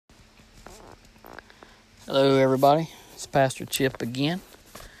Hello, everybody. It's Pastor Chip again,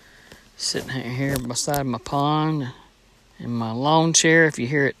 sitting here beside my pond in my lawn chair. If you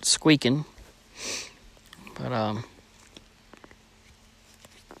hear it squeaking, but I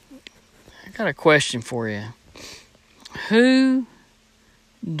got a question for you. Who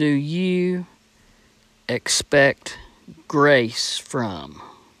do you expect grace from?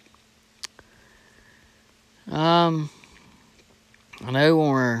 I know when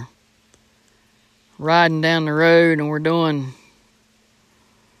we're riding down the road and we're doing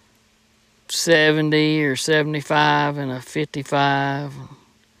 70 or 75 and a 55,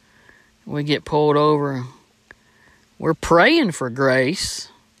 we get pulled over. We're praying for grace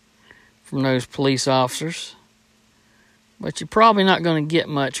from those police officers, but you're probably not going to get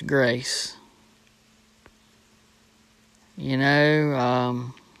much grace. You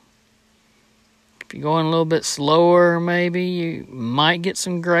know, if you're going a little bit slower, maybe you might get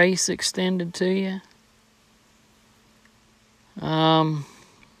some grace extended to you.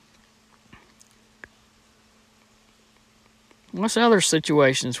 What's other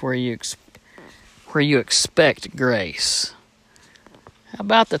situations where you expect grace? How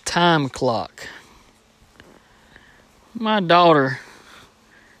about the time clock? My daughter,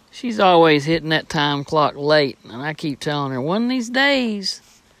 she's always hitting that time clock late, and I keep telling her, one of these days.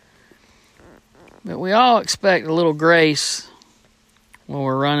 But we all expect a little grace when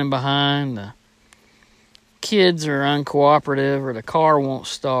we're running behind. The kids are uncooperative, or the car won't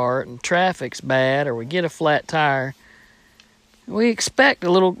start, and traffic's bad, or we get a flat tire. We expect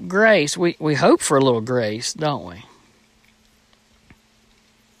a little grace. We hope for a little grace, don't we?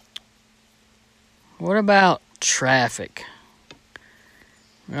 What about traffic?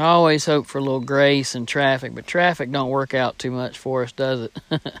 We always hope for a little grace in traffic, but traffic don't work out too much for us, does it?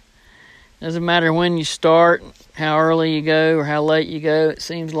 Doesn't matter when you start, how early you go, or how late you go. It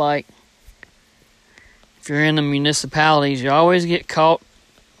seems like if you're in the municipalities, you always get caught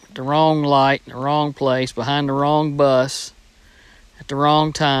at the wrong light, in the wrong place, behind the wrong bus, at the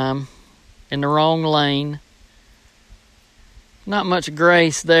wrong time, in the wrong lane. Not much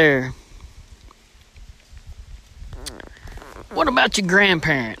grace there. What about your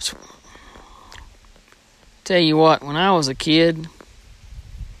grandparents? Tell you what, when I was a kid,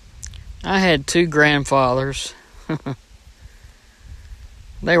 I had two grandfathers.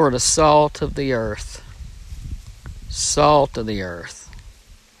 They were the salt of the earth. Salt of the earth.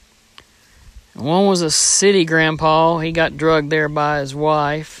 And one was a city grandpa. He got drugged there by his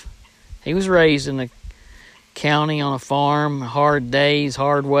wife. He was raised in the county on a farm, hard days,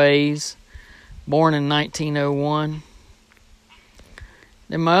 hard ways. Born in 1901.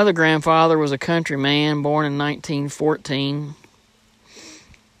 Then my other grandfather was a country man, born in 1914.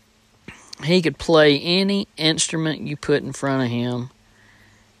 He could play any instrument you put in front of him,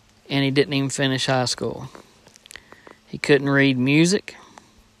 and he didn't even finish high school. He couldn't read music,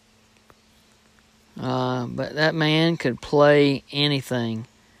 but that man could play anything.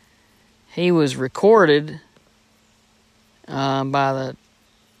 He was recorded by the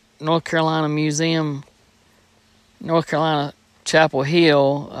North Carolina Museum, North Carolina Chapel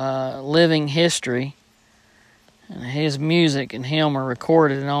Hill, Living History, and his music and him are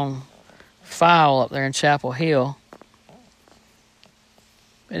recorded on file up there in Chapel Hill.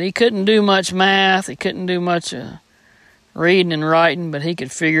 But he couldn't do much math. He couldn't do much reading and writing, but he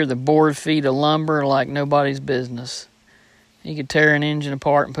could figure the board feet of lumber like nobody's business. He could tear an engine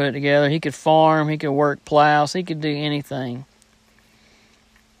apart and put it together. He could farm. He could work plows. He could do anything.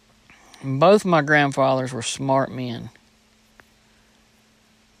 And both my grandfathers were smart men.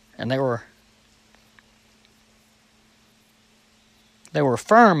 And they were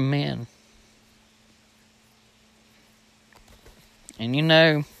firm men. And you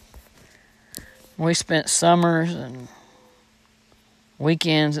know, we spent summers and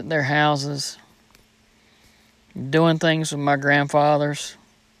weekends at their houses doing things with my grandfathers.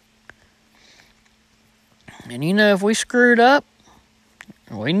 And you know, if we screwed up,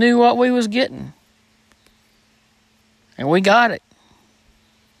 we knew what we was getting. And we got it.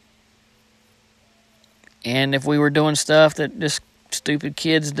 And if we were doing stuff that just stupid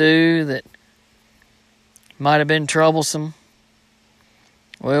kids do that might have been troublesome,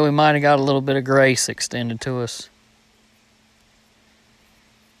 well, we might have got a little bit of grace extended to us.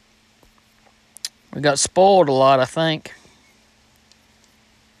 We got spoiled a lot, I think.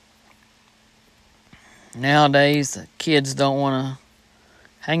 Nowadays, the kids don't want to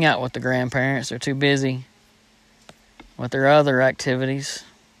hang out with the grandparents. They're too busy with their other activities.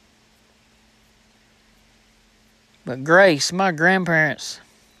 But grace, my grandparents,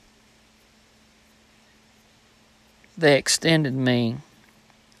 they extended me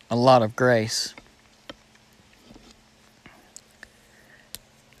a lot of grace.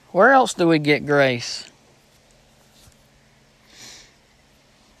 Where else do we get grace?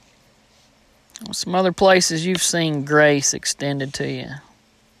 Some other places you've seen grace extended to you.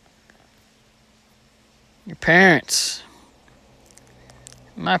 Your parents.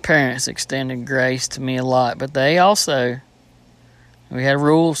 My parents extended grace to me a lot, but we had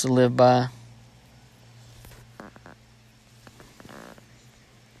rules to live by.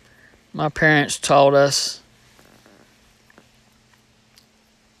 My parents taught us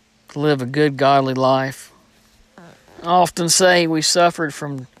to live a good, godly life. I often say we suffered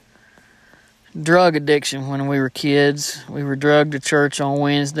from drug addiction when we were kids. We were drugged to church on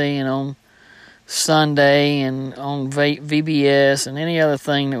Wednesday and on Sunday and on VBS and any other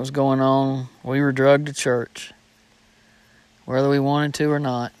thing that was going on. We were drugged to church, whether we wanted to or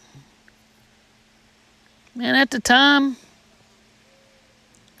not. And at the time,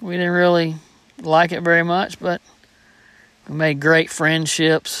 we didn't really like it very much, but we made great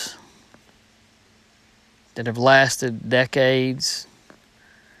friendships that have lasted decades.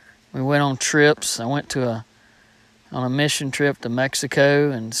 We went on trips. I went on a mission trip to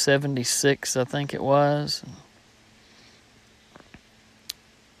Mexico in '76, I think it was.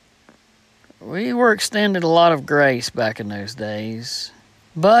 We were extended a lot of grace back in those days,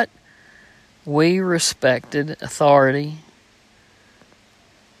 but we respected authority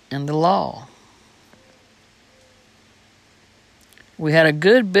and the law. We had a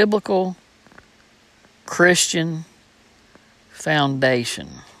good biblical Christian foundation.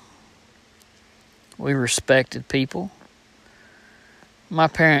 We respected people. My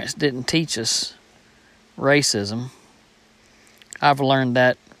parents didn't teach us racism. I've learned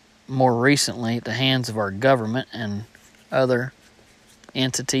that more recently at the hands of our government and other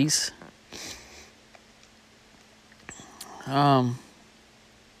entities.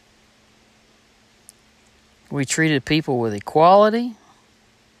 We treated people with equality,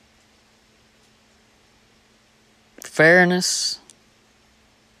 fairness,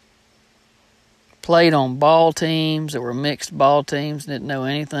 played on ball teams that were mixed ball teams, didn't know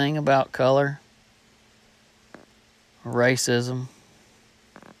anything about color or racism.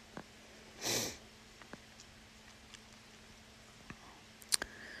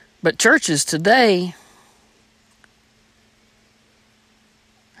 But churches today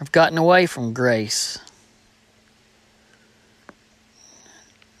have gotten away from grace.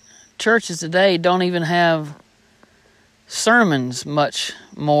 Churches today don't even have sermons much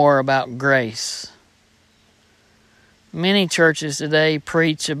more about grace. Many churches today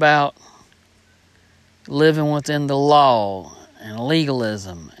preach about living within the law and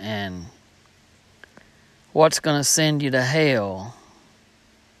legalism and what's going to send you to hell.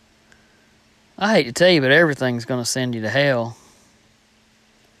 I hate to tell you, but everything's going to send you to hell.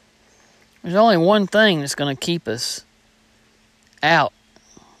 There's only one thing that's going to keep us out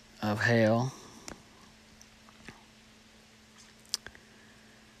of hell,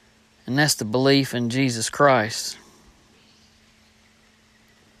 and that's the belief in Jesus Christ.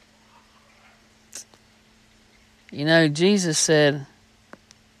 You know, Jesus said,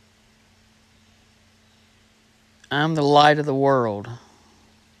 "I'm the light of the world."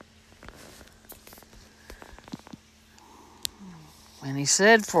 And he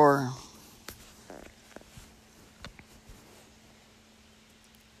said for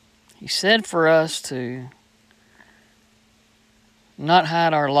us to not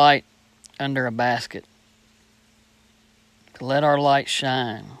hide our light under a basket, to let our light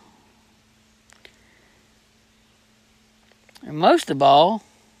shine. And most of all,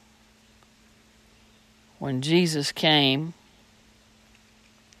 when Jesus came,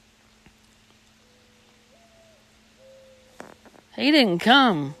 he didn't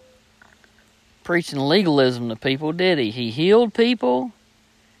come preaching legalism to people, did he? He healed people.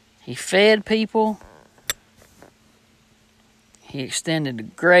 He fed people. He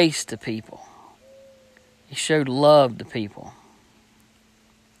extended grace to people. He showed love to people.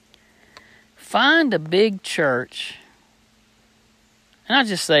 Find a big church. And I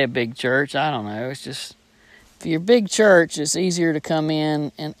just say a big church. I don't know. It's just, if you're a big church, it's easier to come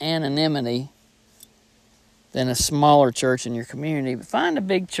in anonymity than a smaller church in your community. But find a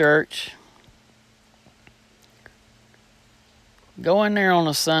big church. Go in there on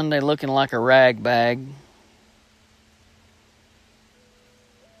a Sunday looking like a rag bag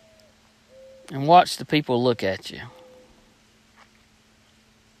and watch the people look at you.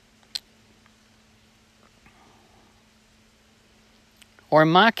 Or in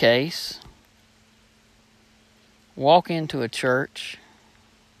my case, walk into a church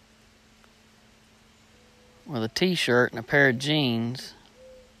with a t-shirt and a pair of jeans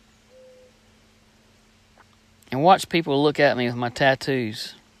and watch people look at me with my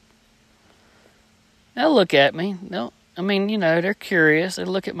tattoos. They'll look at me. They're curious. They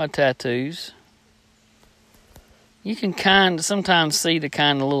look at my tattoos. You can sometimes see the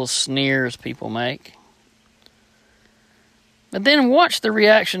kind of little sneers people make. But then watch the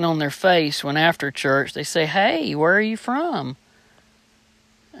reaction on their face when after church they say, "Hey, where are you from?"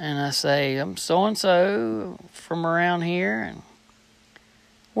 And I say, "I'm so-and-so from around here." And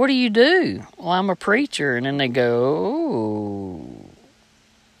 "What do you do?" "Well, I'm a preacher." And then they go, "Oh,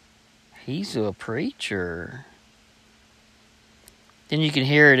 he's a preacher." Then you can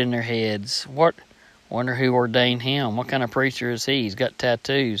hear it in their heads. Wonder who ordained him. What kind of preacher is he? He's got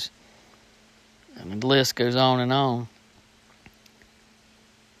tattoos. And the list goes on and on.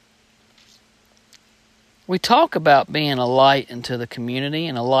 We talk about being a light into the community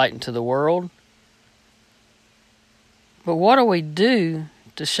and a light into the world. But what do we do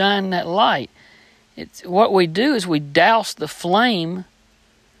to shine that light? What we do is we douse the flame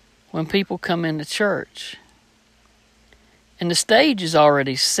when people come into church. And the stage is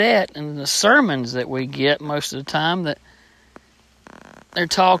already set, and the sermons that we get most of the time that they're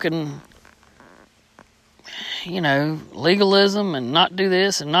talking, legalism and not do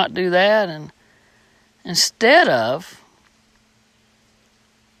this and not do that, and instead of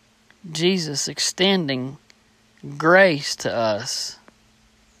Jesus extending grace to us.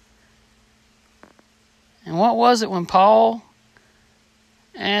 And what was it when Paul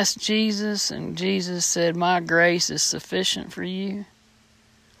asked Jesus and Jesus said, "My grace is sufficient for you"?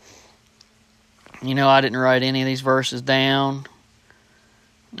 I didn't write any of these verses down.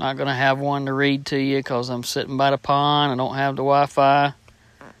 I'm not going to have one to read to you because I'm sitting by the pond. I don't have the Wi-Fi.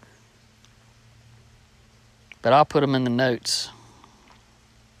 But I'll put them in the notes.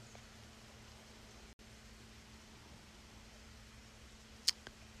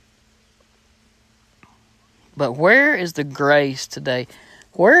 But where is the grace today?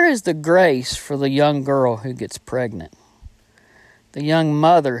 Where is the grace for the young girl who gets pregnant? The young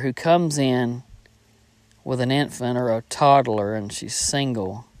mother who comes in with an infant or a toddler and she's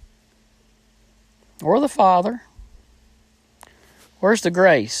single? Or the father? Where's the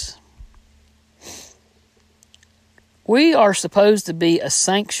grace? We are supposed to be a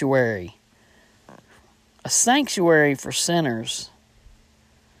sanctuary for sinners,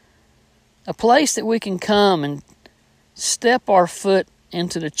 a place that we can come and step our foot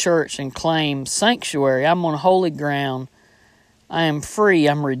into the church and claim sanctuary. I'm on holy ground. I am free.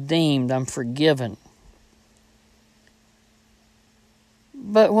 I'm redeemed. I'm forgiven.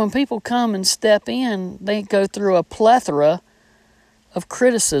 But when people come and step in, they go through a plethora of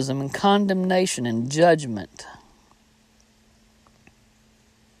criticism and condemnation and judgment.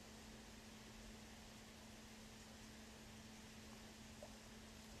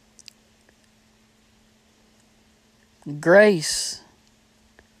 Grace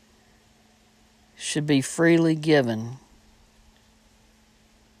should be freely given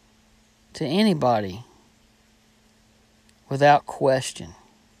to anybody without question.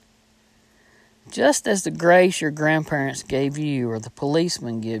 Just as the grace your grandparents gave you, or the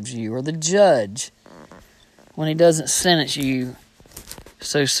policeman gives you, or the judge when he doesn't sentence you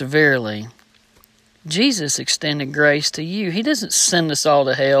so severely, Jesus extended grace to you. He doesn't send us all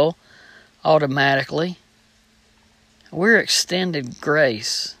to hell automatically. We're extended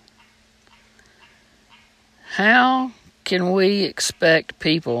grace. How can we expect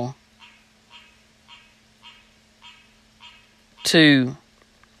people to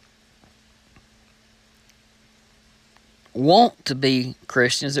want to be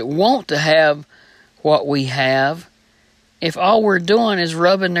Christians, that want to have what we have, if all we're doing is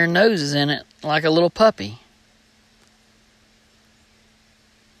rubbing their noses in it like a little puppy?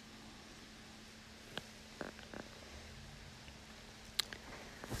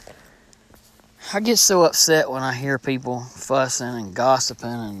 I get so upset when I hear people fussing and gossiping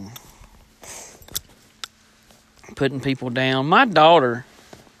and putting people down. My daughter,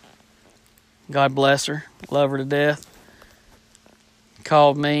 God bless her, love her to death,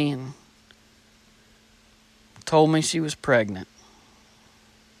 called me and told me she was pregnant.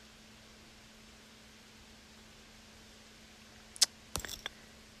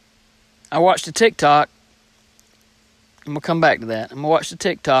 I watched a TikTok. I'm going to come back to that. I watched a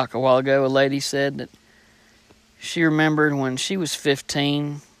TikTok a while ago. A lady said that she remembered when she was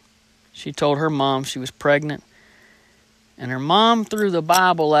 15, she told her mom she was pregnant. And her mom threw the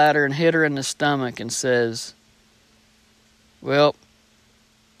Bible at her and hit her in the stomach and says, "Well,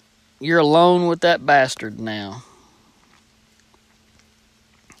 you're alone with that bastard now."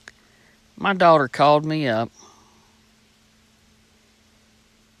 My daughter called me up,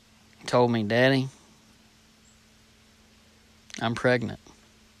 told me, "Daddy, I'm pregnant."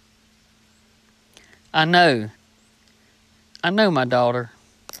 I know my daughter,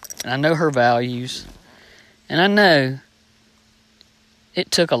 and I know her values, and I know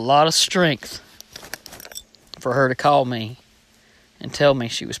it took a lot of strength for her to call me and tell me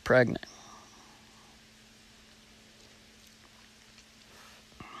she was pregnant.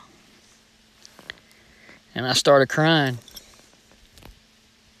 And I started crying.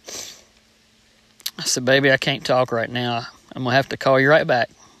 I said, baby, I can't talk right now. I'm going to have to call you right back.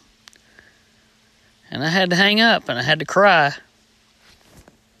 And I had to hang up, and I had to cry.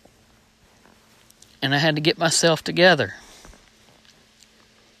 And I had to get myself together.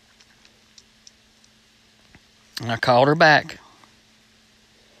 And I called her back.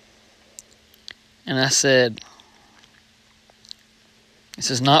 And I said,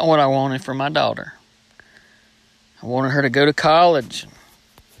 this is not what I wanted for my daughter. I wanted her to go to college.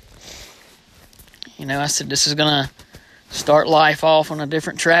 You know, I said, this is going to start life off on a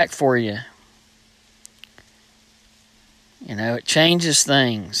different track for you. You know, it changes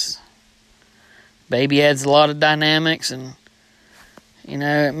things. Baby adds a lot of dynamics, and, you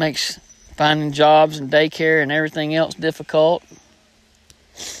know, it makes finding jobs and daycare and everything else difficult.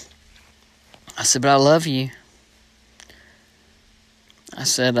 I said, but I love you. I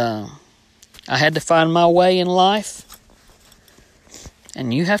said, I had to find my way in life,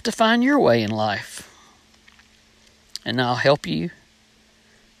 and you have to find your way in life. And I'll help you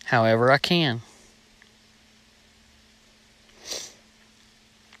however I can.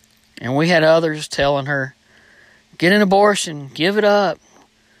 And we had others telling her, get an abortion, give it up.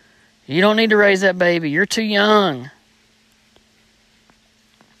 You don't need to raise that baby, you're too young.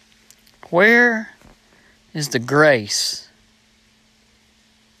 Where is the grace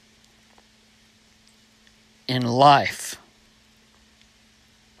in life?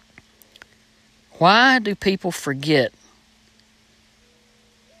 Why do people forget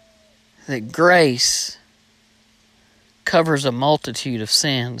that grace covers a multitude of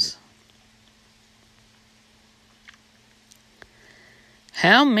sins?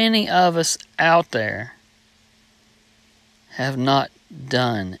 How many of us out there have not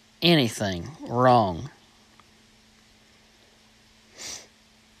done anything wrong?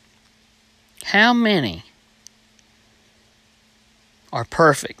 How many are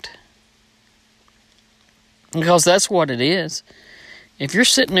perfect? Because that's what it is. If you're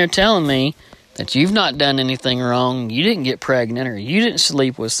sitting there telling me that you've not done anything wrong, you didn't get pregnant, or you didn't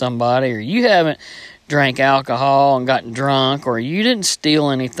sleep with somebody, or you haven't drank alcohol and gotten drunk, or you didn't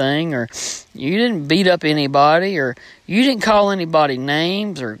steal anything, or you didn't beat up anybody, or you didn't call anybody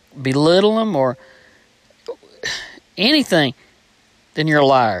names or belittle them or anything, then you're a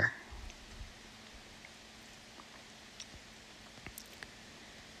liar.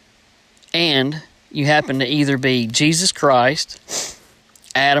 And you happen to either be Jesus Christ,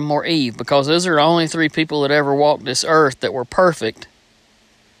 Adam, or Eve, because those are the only three people that ever walked this earth that were perfect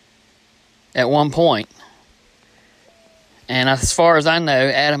at one point. And as far as I know,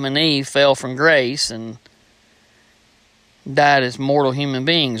 Adam and Eve fell from grace and died as mortal human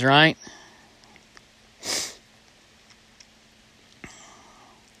beings, right?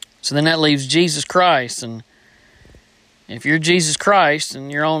 So then that leaves Jesus Christ. And if you're Jesus Christ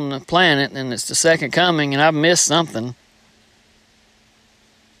and you're on the planet and it's the second coming and I've missed something,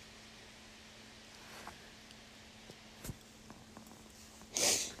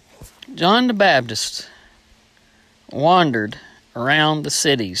 John the Baptist wandered around the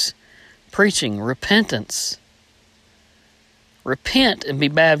cities preaching repentance. Repent and be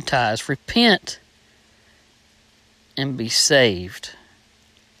baptized. Repent and be saved.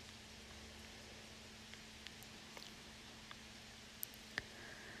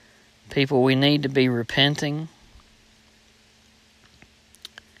 People, we need to be repenting,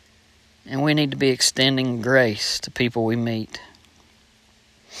 and we need to be extending grace to people we meet.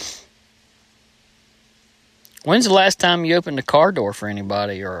 When's the last time you opened a car door for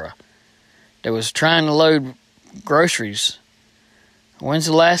anybody or that was trying to load groceries? When's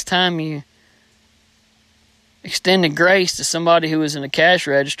the last time you extended grace to somebody who was in a cash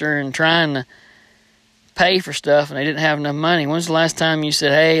register and trying to pay for stuff and they didn't have enough money? When's the last time you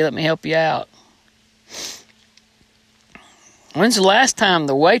said, hey, let me help you out? When's the last time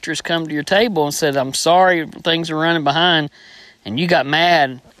the waitress come to your table and said, I'm sorry, things are running behind, and you got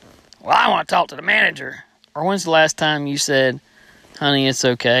mad? Well, I want to talk to the manager. Or when's the last time you said, honey, it's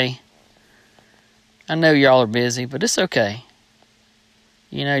okay. I know y'all are busy, but it's okay.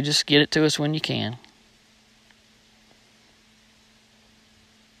 You know, just get it to us when you can.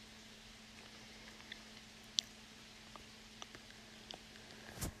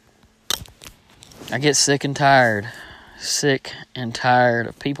 I get sick and tired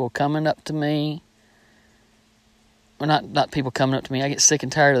of people coming up to me well, not people coming up to me. I get sick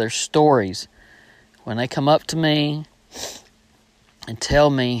and tired of their stories. When they come up to me and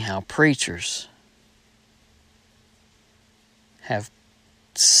tell me how preachers have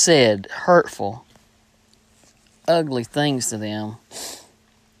said hurtful, ugly things to them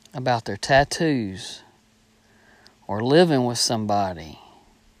about their tattoos or living with somebody,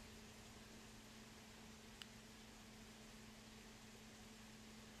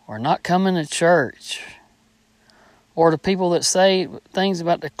 or not coming to church, or the people that say things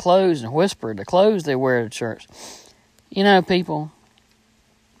about their clothes and whisper the clothes they wear to church. You know, people,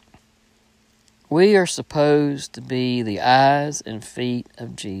 we are supposed to be the eyes and feet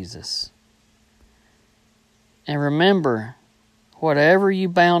of Jesus. And remember, whatever you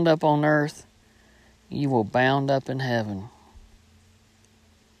bound up on earth, you will bound up in heaven.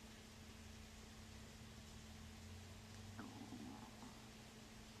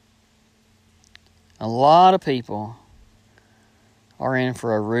 A lot of people are in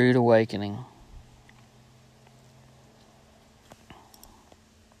for a rude awakening.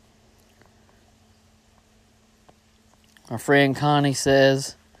 My friend Connie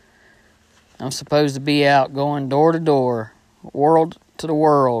says, I'm supposed to be out going door to door, world to the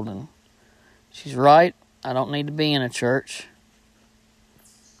world, and she's right. I don't need to be in a church.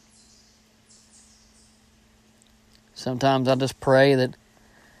 Sometimes I just pray that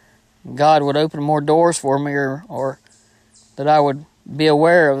God would open more doors for me, or that I would be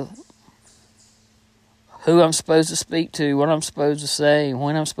aware of who I'm supposed to speak to, what I'm supposed to say,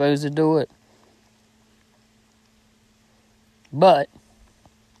 when I'm supposed to do it. But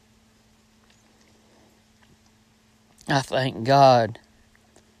I thank God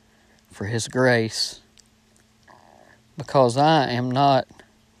for His grace, because I am not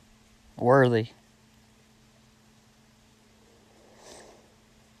worthy.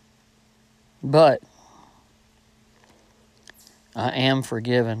 But I am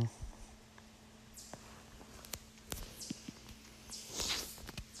forgiven.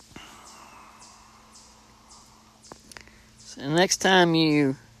 So the next time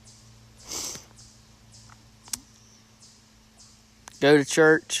you go to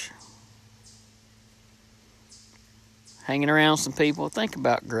church, hanging around some people, think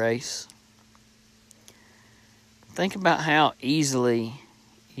about grace. Think about how easily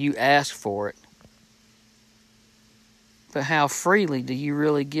you ask for it, but how freely do you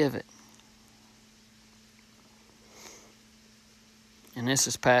really give it? And this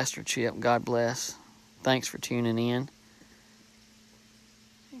is Pastor Chip. God bless. Thanks for tuning in.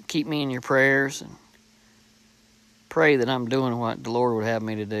 Keep me in your prayers and pray that I'm doing what the Lord would have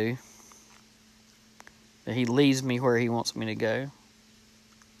me to do, that He leads me where He wants me to go.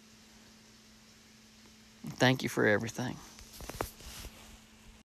 Thank you for everything.